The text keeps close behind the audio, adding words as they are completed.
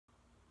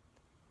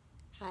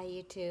Hi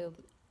YouTube,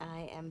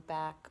 I am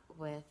back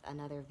with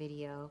another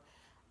video.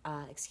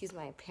 Excuse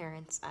my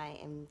appearance, I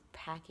am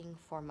packing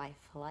for my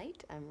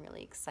flight. I'm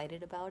really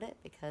excited about it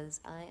because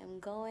I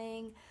am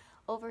going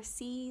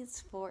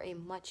overseas for a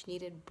much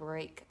needed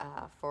break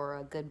for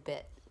a good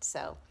bit.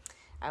 So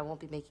I won't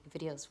be making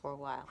videos for a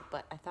while,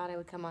 but I thought I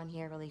would come on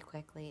here really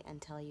quickly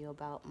and tell you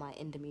about my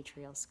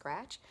endometrial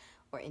scratch,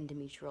 or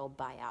endometrial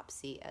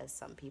biopsy as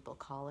some people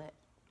call it.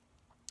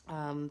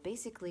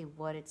 Basically,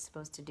 what it's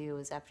supposed to do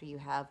is after you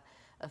have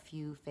a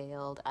few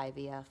failed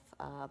IVF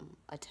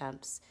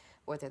attempts,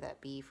 whether that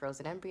be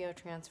frozen embryo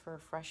transfer,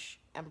 fresh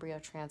embryo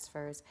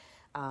transfers,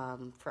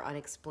 for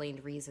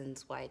unexplained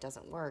reasons why it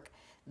doesn't work,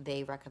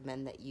 they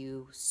recommend that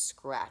you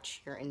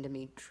scratch your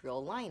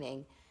endometrial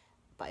lining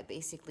by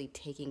basically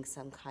taking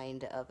some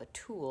kind of a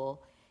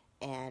tool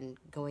and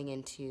going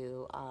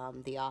into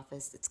the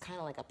office. It's kind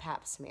of like a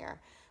pap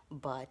smear,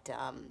 but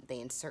they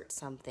insert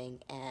something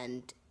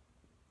and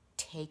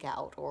take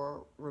out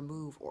or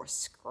remove or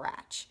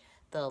scratch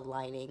the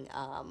lining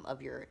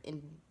of your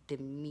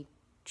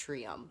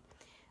endometrium.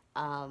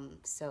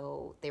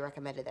 So they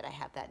recommended that I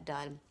have that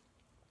done.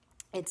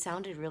 It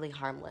sounded really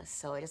harmless,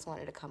 so I just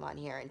wanted to come on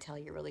here and tell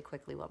you really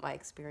quickly what my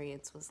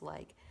experience was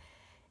like.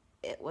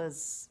 It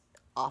was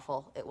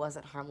awful. It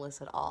wasn't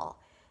harmless at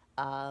all.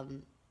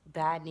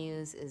 Bad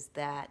news is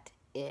that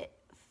it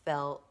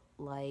felt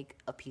like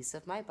a piece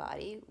of my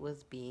body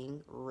was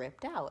being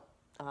ripped out.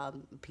 A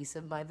piece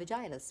of my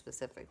vagina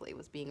specifically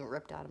was being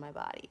ripped out of my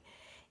body,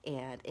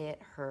 and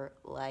it hurt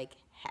like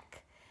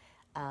heck.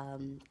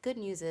 Good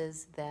news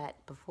is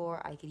that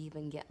before I could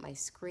even get my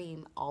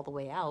scream all the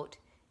way out,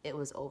 it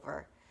was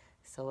over.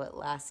 So it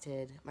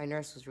lasted, my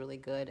nurse was really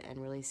good and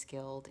really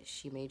skilled.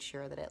 She made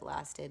sure that it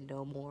lasted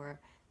no more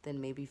than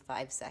maybe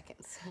 5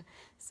 seconds.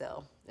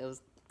 So it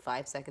was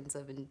 5 seconds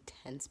of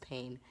intense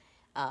pain.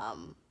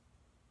 Um,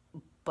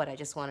 but I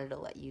just wanted to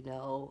let you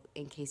know,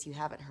 in case you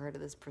haven't heard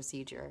of this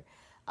procedure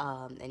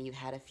and you've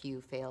had a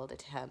few failed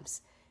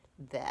attempts,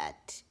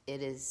 that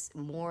it is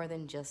more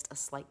than just a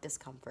slight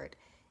discomfort.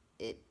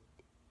 It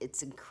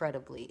it's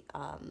incredibly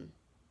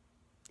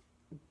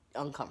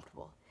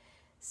uncomfortable.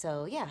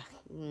 So yeah,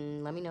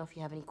 let me know if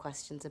you have any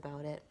questions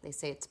about it. They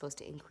say it's supposed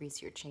to increase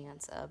your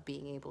chance of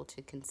being able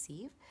to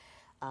conceive.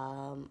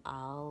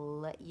 I'll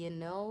let you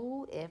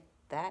know if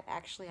that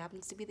actually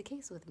happens to be the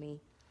case with me.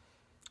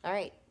 All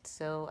right,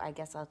 so I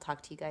guess I'll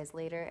talk to you guys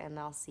later, and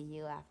I'll see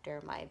you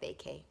after my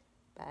vacay.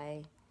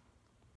 Bye.